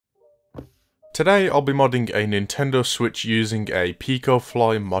Today I'll be modding a Nintendo Switch using a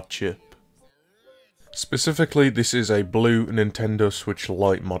Picofly mod chip. Specifically, this is a blue Nintendo Switch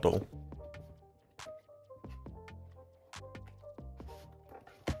Lite model.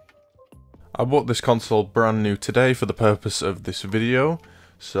 I bought this console brand new today for the purpose of this video,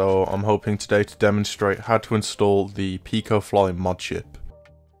 so I'm hoping today to demonstrate how to install the Picofly mod chip.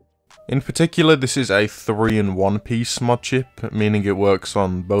 In particular, this is a 3-in-1 piece mod chip, meaning it works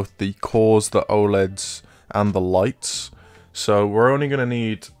on both the cores, the OLEDs, and the lights. So we're only going to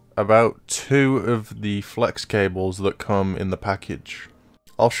need about 2 of the flex cables that come in the package.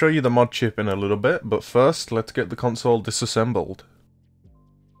 I'll show you the mod chip in a little bit, but first let's get the console disassembled.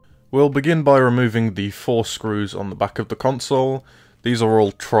 We'll begin by removing the 4 screws on the back of the console. These are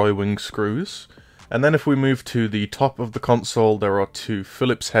all tri-wing screws. And then if we move to the top of the console, there are 2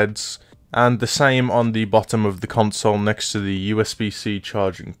 Phillips heads, and the same on the bottom of the console next to the USB-C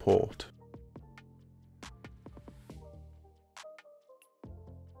charging port.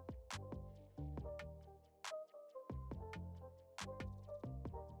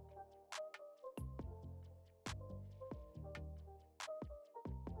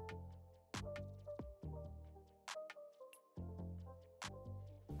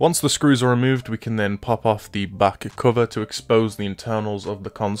 Once the screws are removed, we can then pop off the back cover to expose the internals of the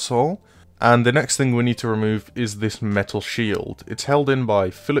console. And the next thing we need to remove is this metal shield. It's held in by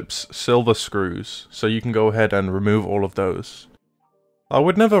Phillips silver screws, so you can go ahead and remove all of those. I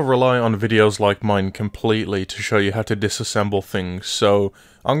would never rely on videos like mine completely to show you how to disassemble things, so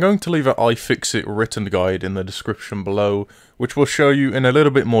I'm going to leave an iFixit written guide in the description below, which will show you in a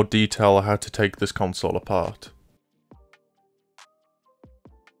little bit more detail how to take this console apart.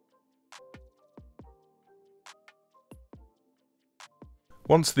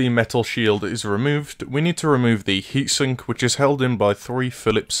 Once the metal shield is removed, we need to remove the heatsink, which is held in by 3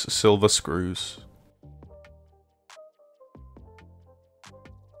 Phillips silver screws.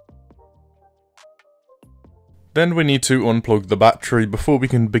 Then we need to unplug the battery before we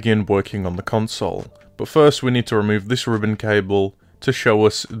can begin working on the console. But first we need to remove this ribbon cable to show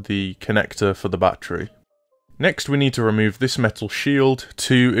us the connector for the battery. Next we need to remove this metal shield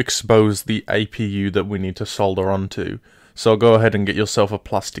to expose the APU that we need to solder onto. So go ahead and get yourself a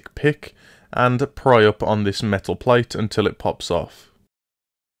plastic pick and pry up on this metal plate until it pops off.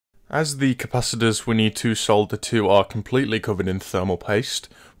 As the capacitors we need to solder to are completely covered in thermal paste,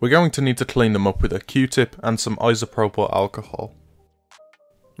 we're going to need to clean them up with a Q-tip and some isopropyl alcohol.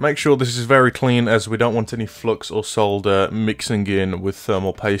 Make sure this is very clean, as we don't want any flux or solder mixing in with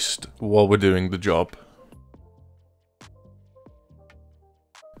thermal paste while we're doing the job.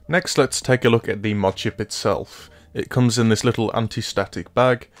 Next, let's take a look at the mod chip itself. It comes in this little anti-static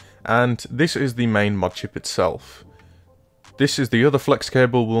bag, and this is the main mod chip itself. This is the other flex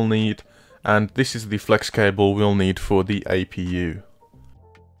cable we'll need, and this is the flex cable we'll need for the APU.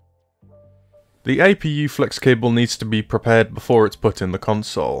 The APU flex cable needs to be prepared before it's put in the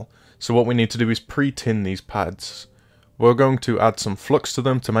console, so what we need to do is pre-tin these pads. We're going to add some flux to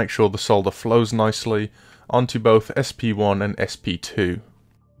them to make sure the solder flows nicely onto both SP1 and SP2.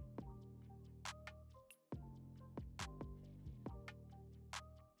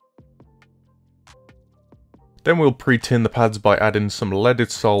 Then we'll pre-tin the pads by adding some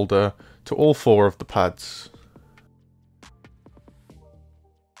leaded solder to all 4 of the pads.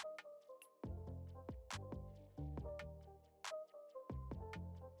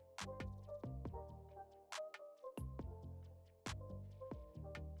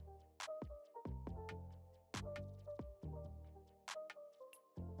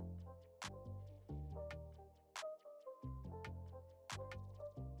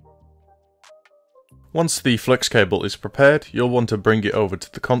 Once the flex cable is prepared, you'll want to bring it over to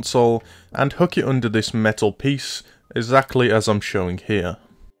the console and hook it under this metal piece, exactly as I'm showing here.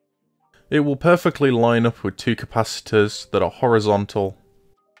 It will perfectly line up with 2 capacitors that are horizontal.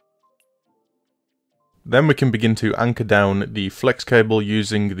 Then we can begin to anchor down the flex cable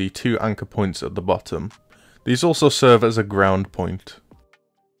using the 2 anchor points at the bottom. These also serve as a ground point.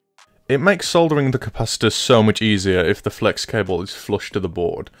 It makes soldering the capacitors so much easier if the flex cable is flush to the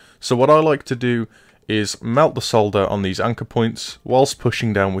board, so what I like to do is melt the solder on these anchor points whilst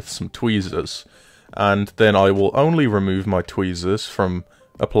pushing down with some tweezers, and then I will only remove my tweezers from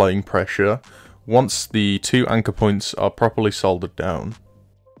applying pressure once the 2 anchor points are properly soldered down.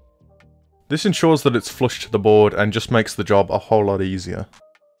 This ensures that it's flush to the board and just makes the job a whole lot easier.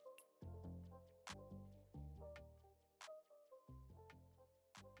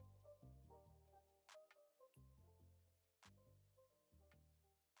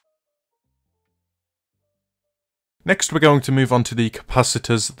 Next we're going to move on to the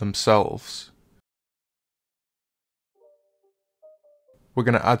capacitors themselves. We're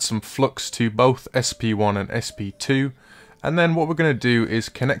going to add some flux to both SP1 and SP2, and then what we're going to do is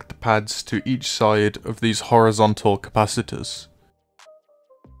connect the pads to each side of these horizontal capacitors.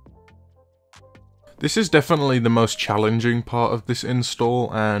 This is definitely the most challenging part of this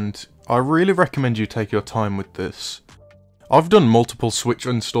install, and I really recommend you take your time with this. I've done multiple switch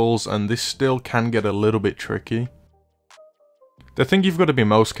installs and this still can get a little bit tricky. The thing you've got to be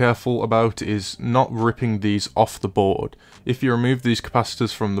most careful about is not ripping these off the board. If you remove these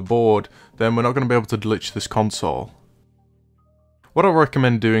capacitors from the board, then we're not going to be able to glitch this console. What I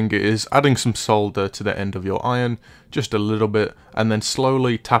recommend doing is adding some solder to the end of your iron, just a little bit, and then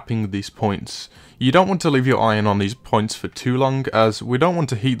slowly tapping these points. You don't want to leave your iron on these points for too long, as we don't want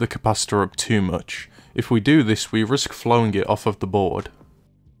to heat the capacitor up too much. If we do this, we risk flowing it off of the board.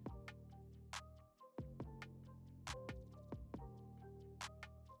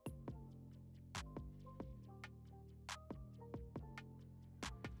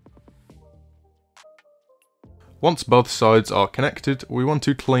 Once both sides are connected, we want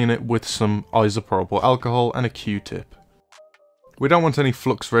to clean it with some isopropyl alcohol and a Q-tip. We don't want any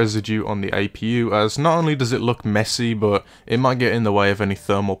flux residue on the APU, as not only does it look messy, but it might get in the way of any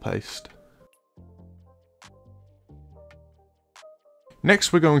thermal paste.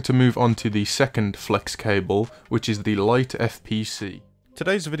 Next we're going to move on to the second flex cable, which is the Lite FPC.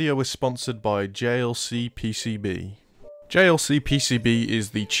 Today's video is sponsored by JLC PCB. JLC PCB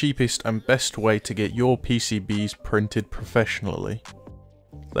is the cheapest and best way to get your PCBs printed professionally.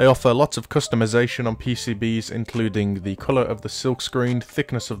 They offer lots of customization on PCBs, including the colour of the silkscreen,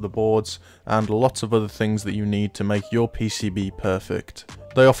 thickness of the boards, and lots of other things that you need to make your PCB perfect.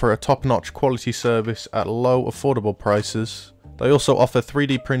 They offer a top-notch quality service at low, affordable prices. They also offer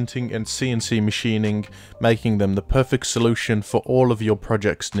 3D printing and CNC machining, making them the perfect solution for all of your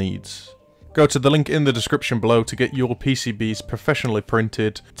project's needs. Go to the link in the description below to get your PCBs professionally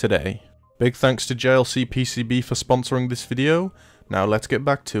printed today. Big thanks to JLC PCB for sponsoring this video. Now let's get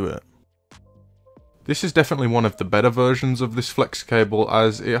back to it. This is definitely one of the better versions of this flex cable,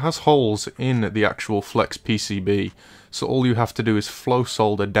 as it has holes in the actual flex PCB, so all you have to do is flow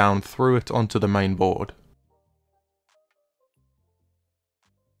solder down through it onto the main board.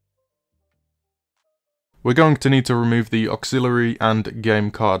 We're going to need to remove the auxiliary and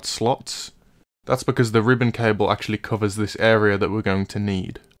game card slots. That's because the ribbon cable actually covers this area that we're going to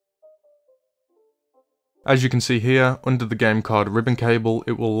need. As you can see here, under the game card ribbon cable,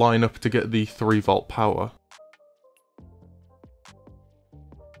 it will line up to get the 3V power.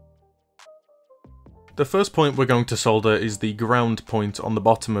 The first point we're going to solder is the ground point on the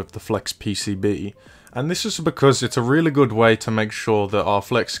bottom of the flex PCB, and this is because it's a really good way to make sure that our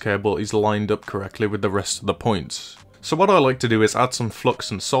flex cable is lined up correctly with the rest of the points. So what I like to do is add some flux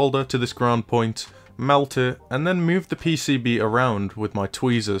and solder to this ground point, melt it, and then move the PCB around with my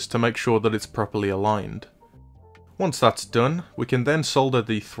tweezers to make sure that it's properly aligned. Once that's done, we can then solder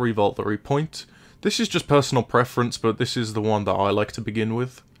the 3V point. This is just personal preference, but this is the one that I like to begin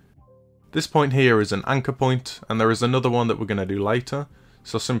with. This point here is an anchor point, and there is another one that we're going to do later,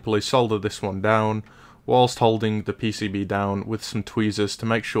 so simply solder this one down, whilst holding the PCB down with some tweezers to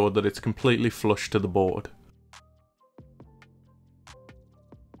make sure that it's completely flush to the board.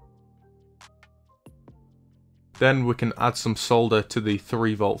 Then we can add some solder to the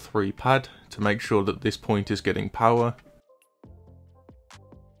 3V pad to make sure that this point is getting power.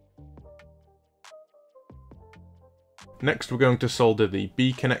 Next we're going to solder the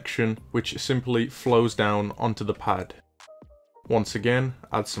B connection, which simply flows down onto the pad. Once again,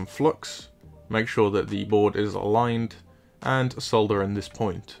 add some flux, make sure that the board is aligned, and solder in this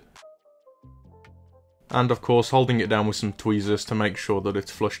point. And of course holding it down with some tweezers to make sure that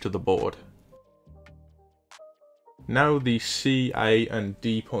it's flush to the board. Now the C, A and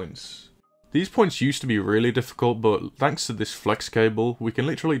D points. These points used to be really difficult, but thanks to this flex cable, we can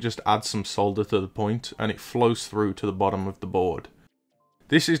literally just add some solder to the point and it flows through to the bottom of the board.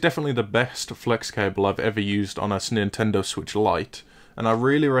 This is definitely the best flex cable I've ever used on a Nintendo Switch Lite, and I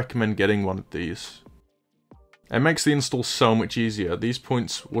really recommend getting one of these. It makes the install so much easier. These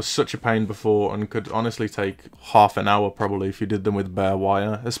points were such a pain before and could honestly take half an hour probably if you did them with bare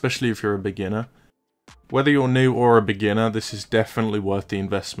wire, especially if you're a beginner. Whether you're new or a beginner, this is definitely worth the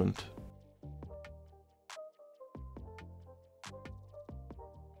investment.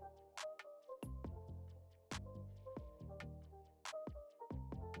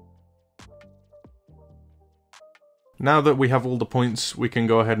 Now that we have all the points, we can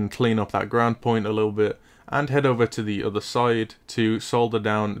go ahead and clean up that ground point a little bit and head over to the other side to solder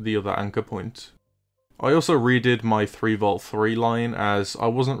down the other anchor point. I also redid my 3V line as I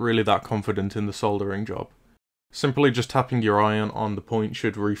wasn't really that confident in the soldering job. Simply just tapping your iron on the point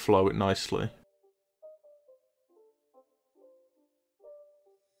should reflow it nicely.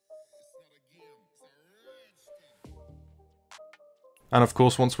 And of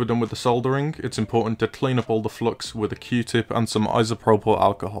course, once we're done with the soldering, it's important to clean up all the flux with a Q-tip and some isopropyl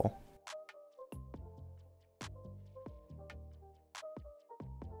alcohol.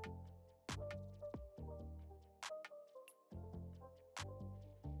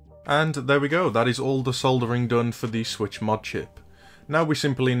 And there we go, that is all the soldering done for the Switch mod chip. Now we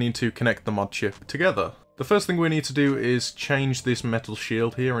simply need to connect the mod chip together. The first thing we need to do is change this metal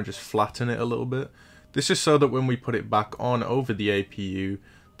shield here and just flatten it a little bit. This is so that when we put it back on over the APU,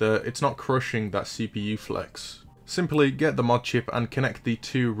 it's not crushing that CPU flex. Simply get the mod chip and connect the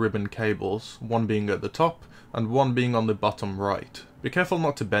two ribbon cables, one being at the top and one being on the bottom right. Be careful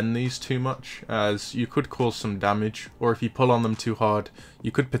not to bend these too much, as you could cause some damage, or if you pull on them too hard,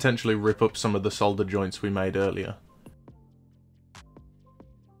 you could potentially rip up some of the solder joints we made earlier.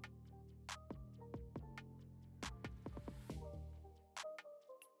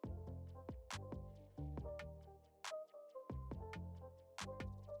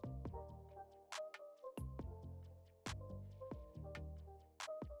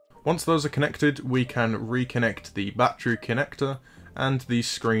 Once those are connected, we can reconnect the battery connector and the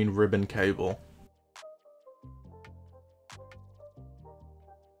screen ribbon cable.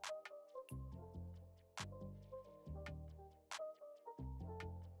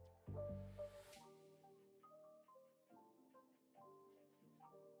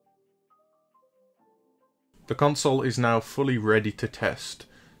 The console is now fully ready to test.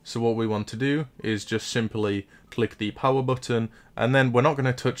 So what we want to do is just simply click the power button, and then we're not going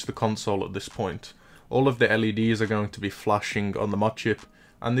to touch the console at this point. All of the LEDs are going to be flashing on the mod chip,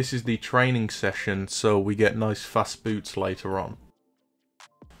 and this is the training session, so we get nice fast boots later on.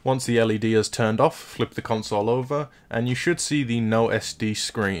 Once the LED is turned off, flip the console over, and you should see the no SD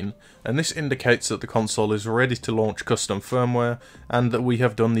screen, and this indicates that the console is ready to launch custom firmware, and that we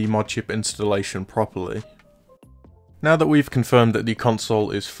have done the mod chip installation properly. Now that we've confirmed that the console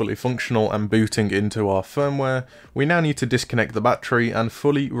is fully functional and booting into our firmware, we now need to disconnect the battery and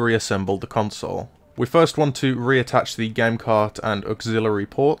fully reassemble the console. We first want to reattach the game cart and auxiliary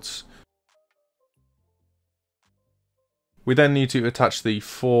ports. We then need to attach the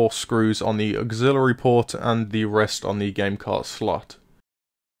 4 screws on the auxiliary port and the rest on the game cart slot.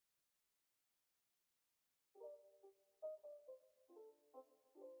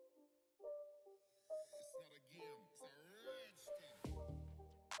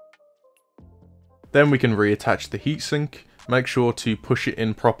 Then we can reattach the heatsink. Make sure to push it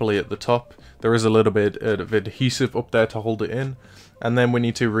in properly at the top. There is a little bit of adhesive up there to hold it in. And then we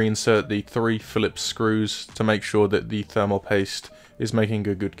need to reinsert the 3 Phillips screws to make sure that the thermal paste is making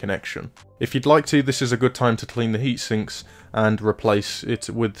a good connection. If you'd like to, this is a good time to clean the heatsinks and replace it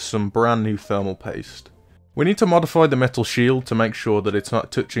with some brand new thermal paste. We need to modify the metal shield to make sure that it's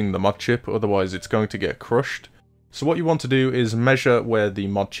not touching the mod chip, otherwise it's going to get crushed. So what you want to do is measure where the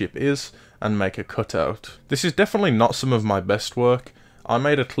mod chip is and make a cutout. This is definitely not some of my best work. I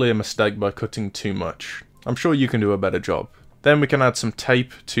made a clear mistake by cutting too much. I'm sure you can do a better job. Then we can add some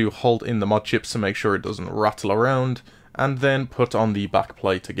tape to hold in the mod chips to make sure it doesn't rattle around, and then put on the back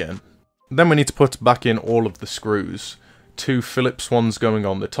plate again. Then we need to put back in all of the screws. 2 Phillips ones going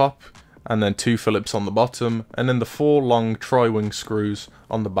on the top, and then 2 Phillips on the bottom, and then the 4 long tri-wing screws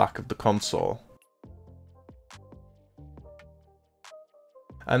on the back of the console.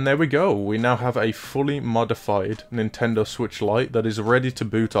 And there we go, we now have a fully modified Nintendo Switch Lite that is ready to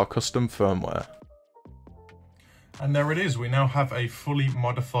boot our custom firmware. And there it is, we now have a fully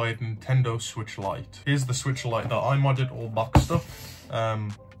modified Nintendo Switch Lite. Here's the Switch Lite that I modded all boxed up.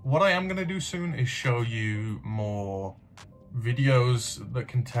 What I am going to do soon is show you more videos that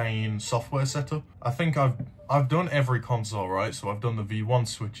contain software setup. I think I've done every console, right? So I've done the V1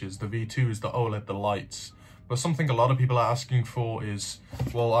 switches, the V2s, the OLED, the lights. But something a lot of people are asking for is,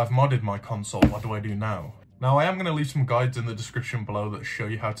 well, I've modded my console, what do I do now? Now, I am going to leave some guides in the description below that show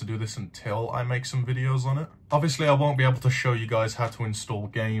you how to do this until I make some videos on it. Obviously, I won't be able to show you guys how to install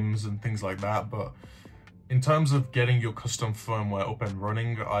games and things like that, but in terms of getting your custom firmware up and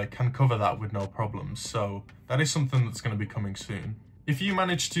running, I can cover that with no problems. So that is something that's going to be coming soon. If you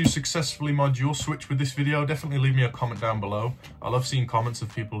managed to successfully mod your Switch with this video, definitely leave me a comment down below. I love seeing comments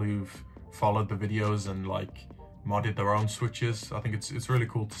of people who've followed the videos and like modded their own Switches. I think it's really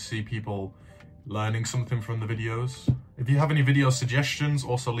cool to see people learning something from the videos. If you have any video suggestions,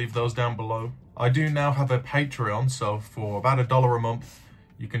 also leave those down below. I do now have a Patreon, so for about $1 a month,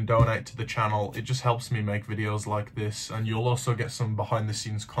 you can donate to the channel. It just helps me make videos like this, and you'll also get some behind the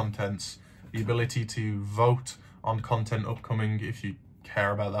scenes contents the ability to vote on content upcoming if you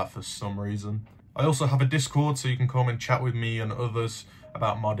care about that for some reason. I also have a Discord, so you can come and chat with me and others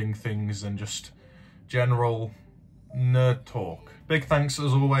about modding things and just general nerd talk. Big thanks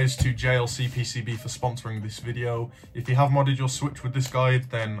as always to JLC PCB for sponsoring this video. If you have modded your Switch with this guide,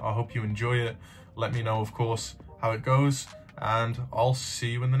 then I hope you enjoy it. Let me know, of course, how it goes, and I'll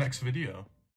see you in the next video.